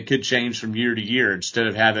point, and it could change from year to year instead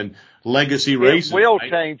of having legacy races. It will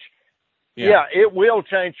right? change. Yeah, it will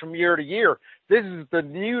change from year to year. This is the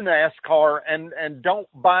new NASCAR, and don't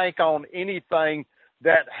bank on anything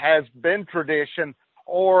that has been tradition.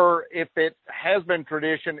 Or if it has been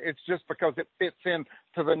tradition, it's just because it fits in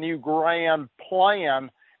to the new grand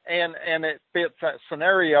plan and it fits that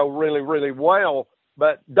scenario really, really well.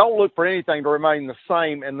 But don't look for anything to remain the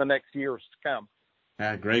same in the next years to come.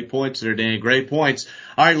 Great points there, Dan. Great points.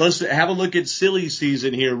 All right, let's have a look at silly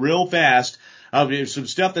season here real fast. Some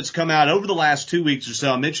stuff that's come out over the last 2 weeks or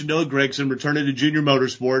so. I mentioned Noah Gragson returning to Junior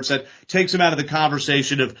Motorsports. That takes him out of the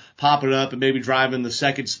conversation of popping up and maybe driving the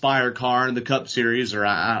second Spire car in the Cup Series or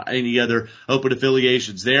any other open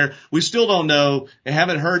affiliations there. We still don't know. I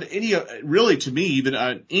haven't heard any, really to me, even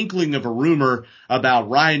an inkling of a rumor about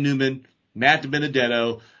Ryan Newman, Matt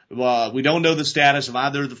DiBenedetto, We don't know the status of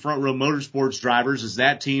either of the Front Row Motorsports drivers, as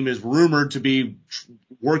that team is rumored to be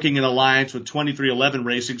working in alliance with 2311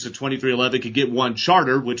 Racing, so 2311 could get one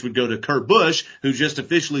charter, which would go to Kurt Busch, who just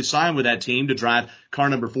officially signed with that team to drive car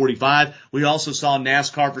number 45. We also saw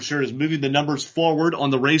NASCAR for sure is moving the numbers forward on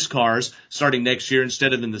the race cars starting next year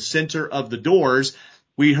instead of in the center of the doors.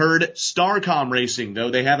 We heard Starcom Racing,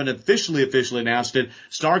 though they haven't officially announced it.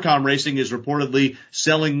 Starcom Racing is reportedly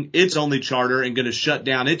selling its only charter and going to shut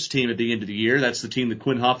down its team at the end of the year. That's the team that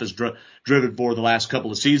Quinn Huff has driven for the last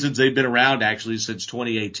couple of seasons. They've been around actually since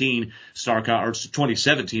 2018, or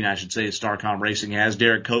 2017, I should say, Starcom Racing has.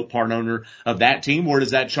 Derek Cope, part owner of that team. Where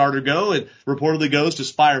does that charter go? It reportedly goes to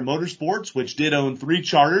Spire Motorsports, which did own 3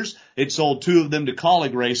 charters. It sold 2 of them to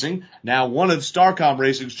Colleague Racing. Now one of Starcom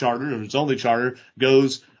Racing's charter, or its only charter,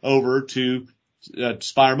 goes over to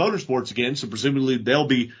Spire Motorsports again. So presumably they'll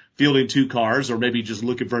be fielding 2 cars, or maybe just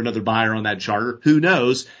looking for another buyer on that charter. Who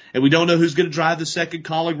knows? And we don't know who's going to drive the second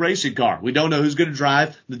Colleague Racing car. We don't know who's going to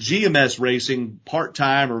drive the GMS Racing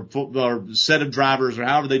part-time or set of drivers, or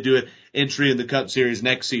however they do it, entry in the Cup Series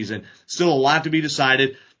next season. Still a lot to be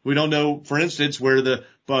decided. We don't know, for instance, where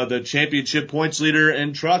the championship points leader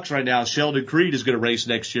in trucks right now, Sheldon Creed, is going to race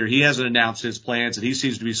next year. He hasn't announced his plans, and he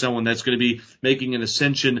seems to be someone that's going to be making an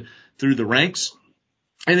ascension through the ranks.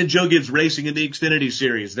 And then Joe Gibbs Racing in the Xfinity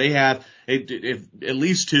Series. They have at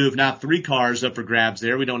least 2, if not 3 cars up for grabs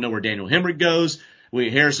there. We don't know where Daniel Hemrick goes.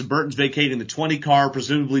 Harrison Burton's vacating the 20 car.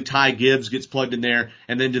 Presumably Ty Gibbs gets plugged in there.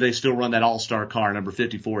 And then do they still run that all-star car, number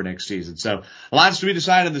 54, next season? So lots to be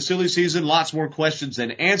decided in the silly season. Lots more questions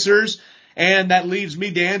than answers. And that leads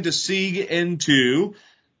me, Dan, to see into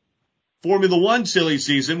Formula One silly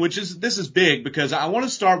season, this is big, because I want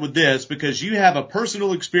to start with this because you have a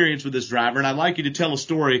personal experience with this driver, and I'd like you to tell a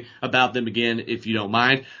story about them again, if you don't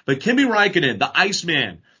mind. But Kimi Räikkönen, the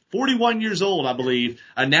Iceman, 41 years old, I believe,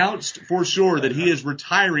 announced for sure that he is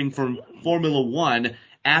retiring from Formula One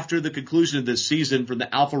after the conclusion of this season from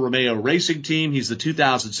the Alfa Romeo Racing Team. He's the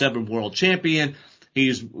 2007 world champion.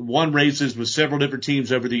 He's won races with several different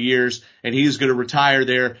teams over the years, and he's going to retire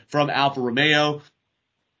there from Alfa Romeo.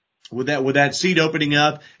 With that seat opening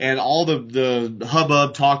up and all the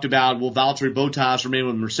hubbub talked about, will Valtteri Bottas remain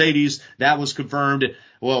with Mercedes? That was confirmed.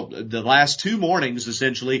 Well, the last 2 mornings,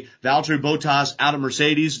 essentially, Valtteri Bottas out of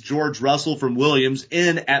Mercedes, George Russell from Williams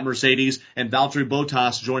in at Mercedes, and Valtteri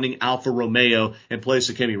Bottas joining Alfa Romeo in place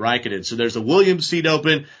of Kimi Räikkönen. So there's a Williams seat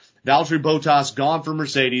open. Valtteri Bottas gone from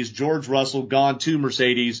Mercedes, George Russell gone to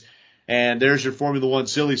Mercedes. And there's your Formula One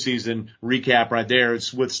silly season recap right there.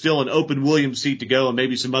 It's with still an open Williams seat to go and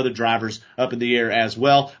maybe some other drivers up in the air as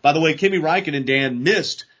well. By the way, Kimi Räikkönen, Dan,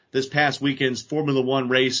 missed this past weekend's Formula One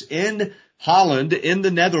race in Holland, in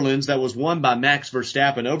the Netherlands, that was won by Max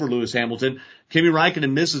Verstappen over Lewis Hamilton. Kimi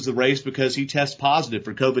Räikkönen misses the race because he tests positive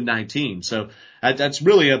for COVID-19. So that's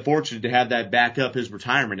really unfortunate to have that back up his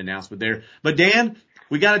retirement announcement there. But Dan,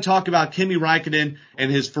 we got to talk about Kimi Räikkönen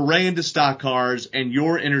and his foray into stock cars and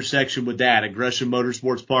your intersection with that at Gresham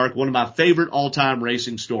Motorsports Park, one of my favorite all-time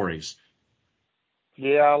racing stories.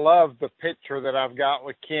 Yeah, I love the picture that I've got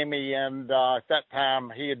with Kimi, and at that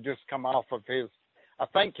time he had just come off of his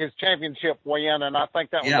championship win, and I think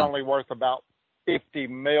that was only worth about $50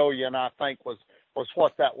 million, I think was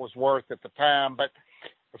what that was worth at the time. But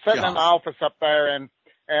sitting in the office up there,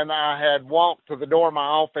 and I had walked to the door of my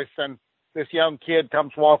office, and this young kid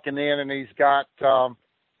comes walking in, and he's got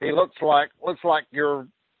he looks like your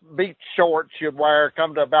beach shorts you'd wear,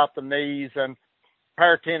 come to about the knees, and a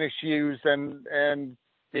pair of tennis shoes, and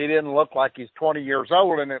he didn't look like he's 20 years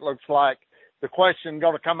old. And it looks like the question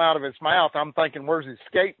going to come out of his mouth, I'm thinking, where's his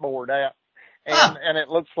skateboard at? And it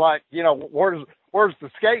looks like, where's the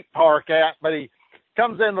skate park at? But he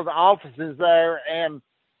comes into the offices there, and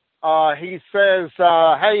he says,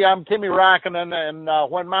 hey, I'm Kimi Räikkönen,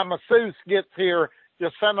 and when my masseuse gets here,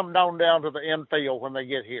 just send them down to the infield when they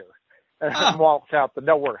get here. And walks out the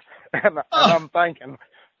door. And I'm thinking,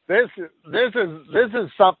 this is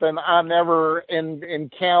something I never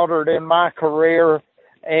encountered in my career,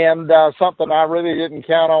 and something I really didn't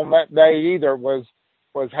count on that day either was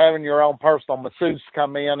having your own personal masseuse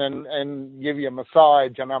come in and give you a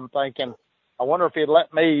massage. And I'm thinking, I wonder if he'd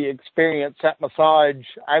let me experience that massage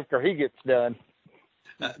after he gets done.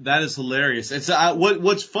 That is hilarious. It's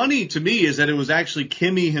what's funny to me is that it was actually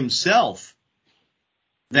Kimi himself.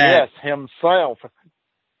 Yes, himself.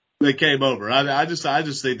 That came over. I just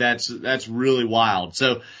think that's really wild.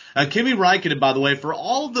 So, Kimi Räikkönen, by the way, for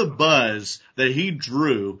all the buzz that he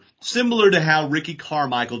drew, similar to how Ricky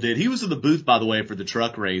Carmichael did, he was in the booth, by the way, for the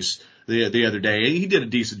truck race the other day. He did a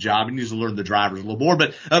decent job. He needs to learn the drivers a little more.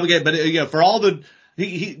 But for all the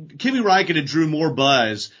Kimi Räikkönen drew more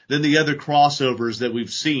buzz than the other crossovers that we've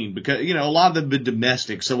seen because, a lot of them have been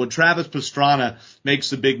domestic. So when Travis Pastrana makes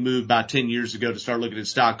the big move about 10 years ago to start looking at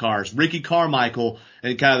stock cars, Ricky Carmichael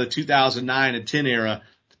in kind of the 2009 and 10 era,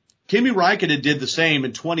 Kimi Räikkönen did the same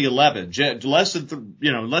in 2011, less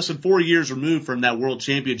than 4 years removed from that world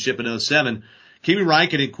championship in '07. Kimi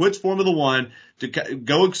Räikkönen quits Formula One to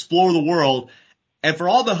go explore the world. And for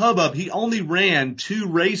all the hubbub, he only ran 2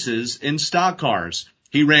 races in stock cars.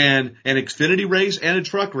 He ran an Xfinity race and a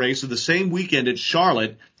truck race of the same weekend at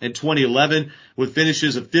Charlotte in 2011 with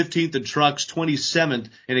finishes of 15th in trucks, 27th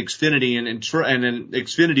in Xfinity. And in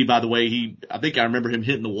Xfinity, by the way, I think I remember him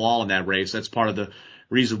hitting the wall in that race. That's part of the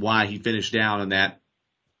reason why he finished down in that.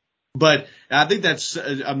 But I think that's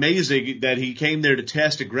amazing that he came there to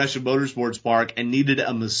test at Gresham Motorsports Park and needed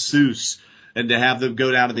a masseuse and to have them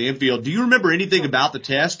go down to the infield. Do you remember anything about the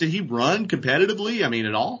test? Did he run competitively? I mean,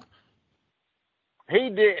 at all? He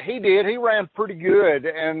did. He ran pretty good.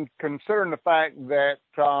 And considering the fact that,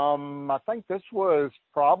 I think this was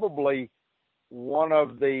probably one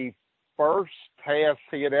of the first tests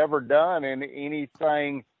he had ever done in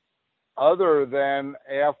anything other than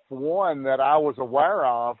F1 that I was aware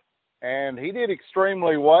of. And he did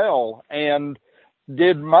extremely well. And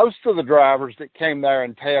did most of the drivers that came there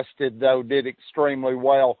and tested, though, did extremely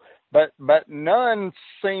well. But none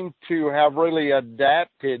seemed to have really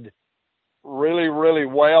adapted really, really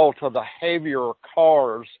well to the heavier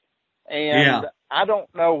cars. And I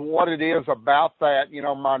don't know what it is about that.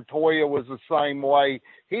 Montoya was the same way.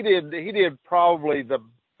 He did probably the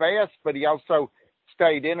best, but he also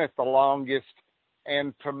stayed in it the longest.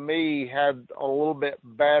 And to me, had a little bit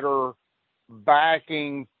better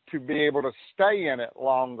backing to be able to stay in it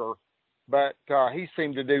longer, but he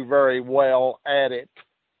seemed to do very well at it.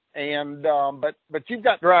 And but you've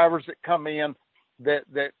got drivers that come in that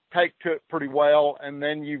take to it pretty well, and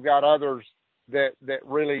then you've got others that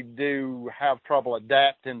really do have trouble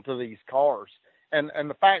adapting to these cars. And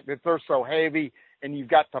the fact that they're so heavy and you've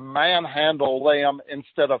got to manhandle them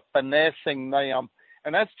instead of finessing them,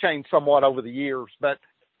 and that's changed somewhat over the years. But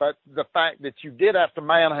the fact that you did have to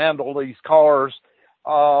manhandle these cars,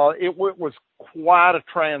 it was quite a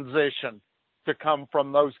transition to come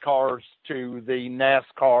from those cars to the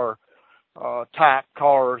NASCAR type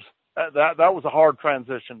cars. That was a hard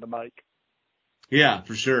transition to make. Yeah,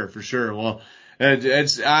 for sure. Well,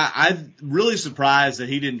 I'm really surprised that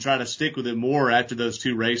he didn't try to stick with it more after those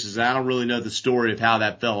 2 races. I don't really know the story of how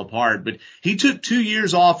that fell apart, but he took 2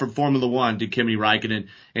 years off from Formula One, did Kimi Räikkönen,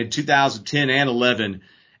 in 2010 and 11.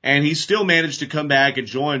 And he still managed to come back and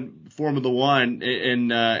join Formula One in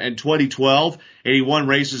 2012. And he won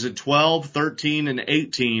races at 12, 13, and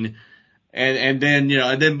 18. And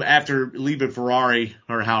then after leaving Ferrari,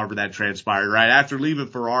 or however that transpired, right? After leaving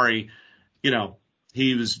Ferrari,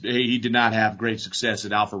 he did not have great success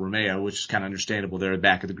at Alfa Romeo, which is kind of understandable there,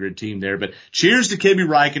 back of the grid team there. But cheers to Kimi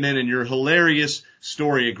Räikkönen and your hilarious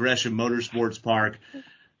story at Gresham Motorsports Park.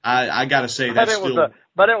 I gotta say that's still.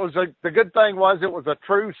 The good thing was it was a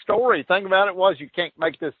true story. Thing about it was you can't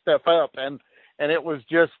make this stuff up, and it was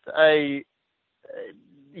just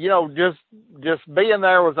just being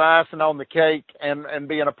there was icing on the cake, and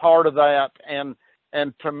being a part of that, and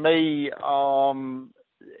to me,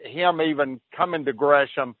 him even coming to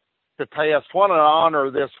Gresham to test, what an honor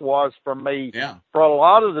this was for me. Yeah. For a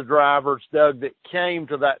lot of the drivers, Doug, that came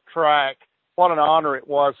to that track, what an honor it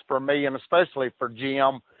was for me, and especially for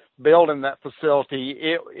Jim. Building that facility,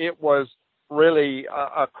 it was really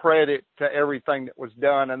a credit to everything that was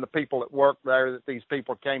done, and the people that worked there, that these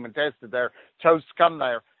people came and tested there, chose to come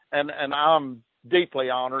there, and I'm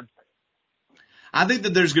deeply honored. I think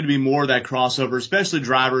that there's going to be more of that crossover, especially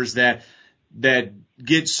drivers that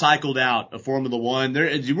get cycled out of Formula One.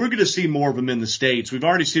 We're going to see more of them in the States. We've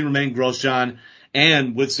already seen Romain Grosjean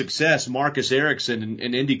and, with success, Marcus Ericsson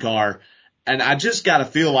in IndyCar. And I just got to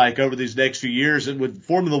feel like over these next few years, and with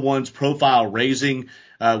Formula One's profile raising,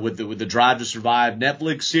 with the Drive to Survive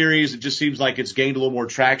Netflix series, it just seems like it's gained a little more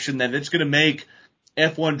traction, that it's going to make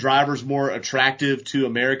F1 drivers more attractive to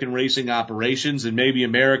American racing operations, and maybe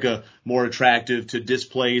America more attractive to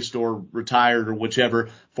displaced or retired or whichever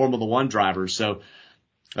Formula One drivers. So,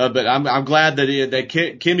 but I'm glad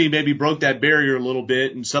that Kimi maybe broke that barrier a little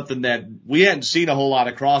bit, and something that we hadn't seen a whole lot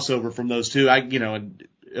of crossover from those two.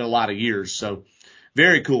 In a lot of years. So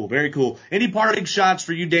very cool. Very cool. Any parting shots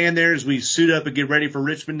for you, Dan, there as we suit up and get ready for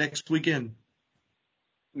Richmond next weekend?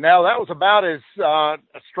 No, that was about as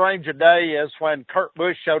strange a day as when Kurt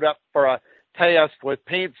Busch showed up for a test with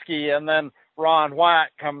Penske, and then Ron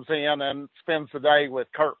White comes in and spends the day with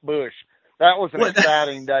Kurt Busch. That was an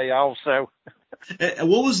exciting day also.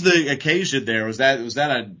 What was the occasion there? Was that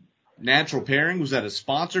a natural pairing? Was that a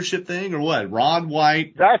sponsorship thing or what? Ron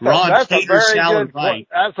White, That's Ron a Tater very Salad good. White.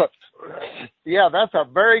 That's a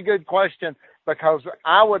very good question, because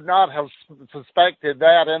I would not have suspected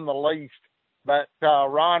that in the least. But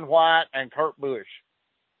Ron White and Kurt Busch.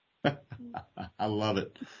 I love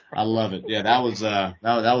it. I love it. Yeah, that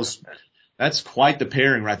was that's quite the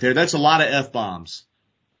pairing right there. That's a lot of F-bombs.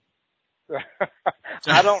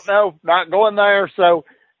 I don't know, not going there. So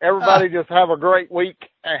everybody just have a great week.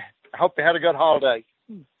 I hope you had a good holiday.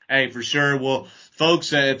 Hey, for sure. Well, folks,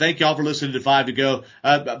 thank y'all for listening to 5 to Go.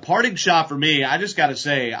 Parting shot for me, I just got to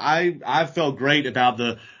say, I felt great about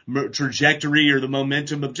the trajectory or the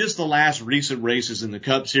momentum of just the last recent races in the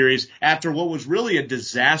Cup Series after what was really a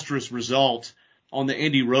disastrous result on the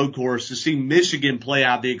Indy road course. To see Michigan play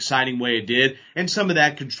out the exciting way it did, and some of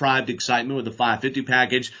that contrived excitement with the 550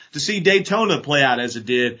 package, to see Daytona play out as it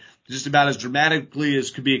did, just about as dramatically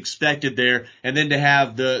as could be expected there, and then to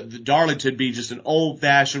have the Darlington be just an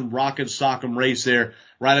old-fashioned rock and sock'em race there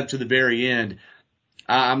right up to the very end.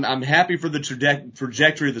 I'm happy for the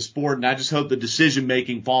trajectory of the sport, and I just hope the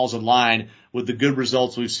decision-making falls in line with the good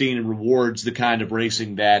results we've seen and rewards the kind of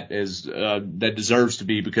racing that deserves to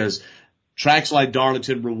be, because tracks like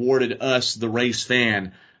Darlington rewarded us, the race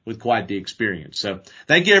fan, with quite the experience. So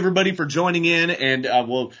thank you, everybody, for joining in, and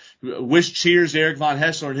we'll wish cheers to Eric Von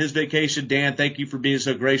Hessler and his vacation. Dan, thank you for being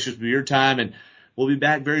so gracious with your time, and we'll be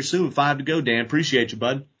back very soon with 5 to Go, Dan. Appreciate you,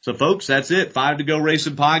 bud. So, folks, that's it. 5 to Go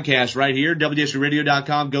Racing Podcast right here,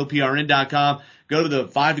 WSRadio.com, GoPRN.com. Go to the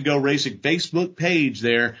 5 to Go Racing Facebook page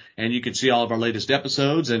there, and you can see all of our latest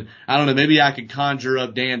episodes. And I don't know, maybe I could conjure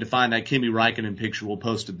up Dan to find that Kimi Räikkönen picture. We'll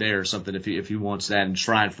post it there or something if he wants that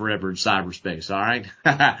enshrined forever in cyberspace. All right.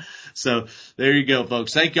 So there you go,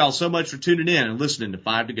 folks. Thank y'all so much for tuning in and listening to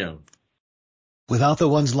 5 to Go. Without the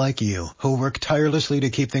ones like you, who work tirelessly to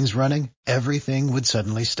keep things running, everything would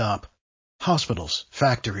suddenly stop. Hospitals,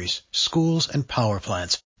 factories, schools, and power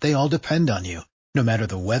plants, they all depend on you. No matter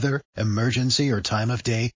the weather, emergency, or time of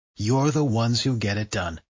day, you're the ones who get it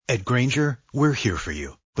done. At Grainger, we're here for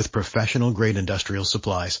you with professional-grade industrial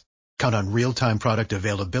supplies. Count on real-time product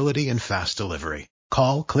availability and fast delivery.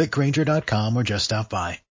 Call, click Grainger.com, or just stop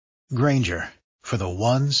by. Grainger, for the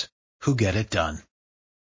ones who get it done.